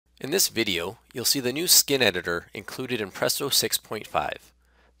In this video, you'll see the new skin editor included in Presto 6.5.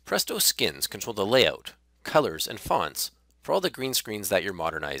 Presto skins control the layout, colors, and fonts for all the green screens that you're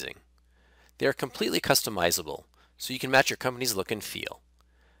modernizing. They are completely customizable, so you can match your company's look and feel.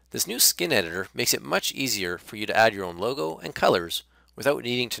 This new skin editor makes it much easier for you to add your own logo and colors without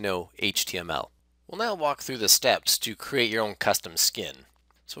needing to know HTML. We'll now walk through the steps to create your own custom skin.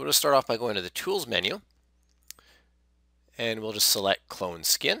 So we'll just start off by going to the Tools menu, and we'll just select Clone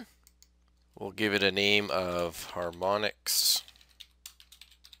Skin. We'll give it a name of Harmonics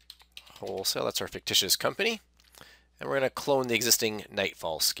Wholesale. That's our fictitious company. And we're going to clone the existing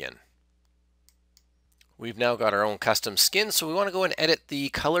Nightfall skin. We've now got our own custom skin, so we want to go and edit the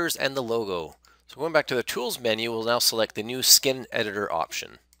colors and the logo. So going back to the Tools menu, we'll now select the new Skin Editor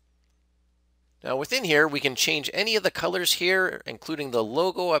option. Now within here, we can change any of the colors here, including the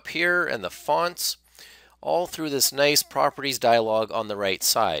logo up here and the fonts, all through this nice Properties dialog on the right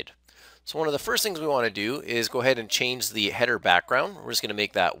side. So one of the first things we want to do is go ahead and change the header background. We're just going to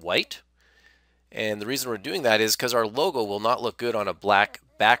make that white. And the reason we're doing that is because our logo will not look good on a black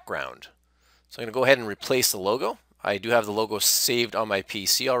background. So I'm going to go ahead and replace the logo. I do have the logo saved on my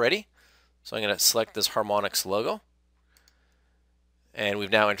PC already. So I'm going to select this Harmonics logo. And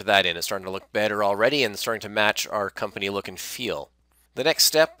we've now entered that in. It's starting to look better already and starting to match our company look and feel. The next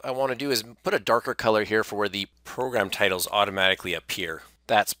step I want to do is put a darker color here for where the program titles automatically appear.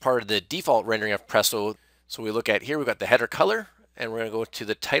 That's part of the default rendering of Presto. So we look at here, we've got the header color, and we're going to go to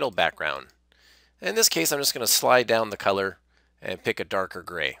the title background. In this case, I'm just going to slide down the color and pick a darker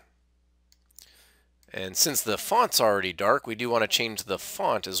gray. And since the font's already dark, we do want to change the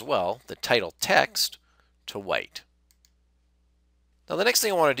font as well, the title text, to white. Now the next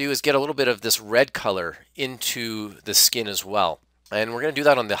thing I want to do is get a little bit of this red color into the skin as well. And we're going to do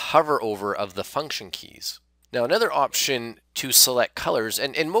that on the hover over of the function keys. Now another option to select colors,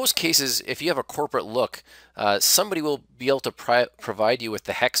 and in most cases if you have a corporate look, somebody will be able to provide you with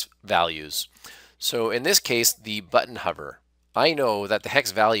the hex values. So in this case, the button hover. I know that the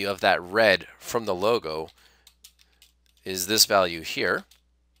hex value of that red from the logo is this value here.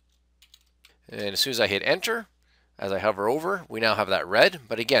 And as soon as I hit enter, as I hover over, we now have that red,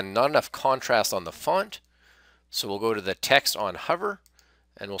 but again, not enough contrast on the font. So we'll go to the text on hover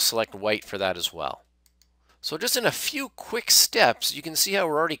and we'll select white for that as well. So just in a few quick steps, you can see how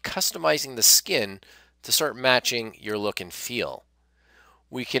we're already customizing the skin to start matching your look and feel.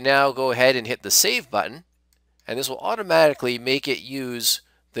 We can now go ahead and hit the save button, and this will automatically make it use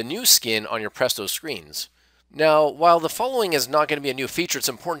the new skin on your Presto screens. Now, while the following is not going to be a new feature, it's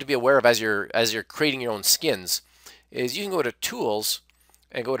important to be aware of as you're creating your own skins, is you can go to Tools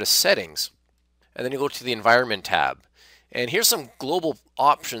and go to Settings, and then you go to the Environment tab. And here's some global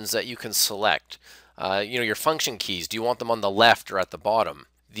options that you can select. Your function keys. Do you want them on the left or at the bottom?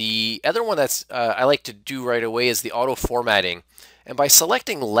 The other one that's I like to do right away is the auto formatting. And by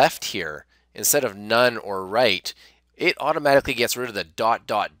selecting left here instead of none or right, it automatically gets rid of the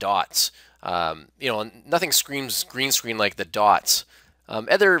dots. Nothing screams green screen like the dots.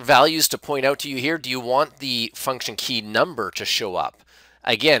 Other values to point out to you here. Do you want the function key number to show up?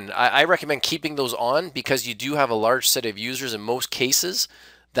 Again, I recommend keeping those on because you do have a large set of users in most cases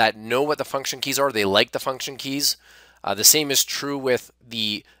that know what the function keys are. They like the function keys. The same is true with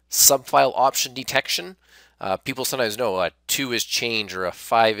the subfile option detection. People sometimes know a 2 is change or a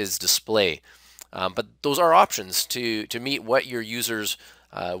 5 is display. But those are options to meet what your users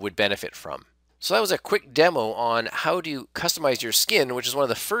would benefit from. So that was a quick demo on how to customize your skin, which is one of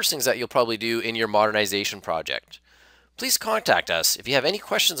the first things that you'll probably do in your modernization project. Please contact us if you have any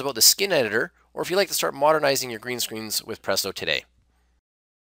questions about the skin editor or if you'd like to start modernizing your green screens with Presto today.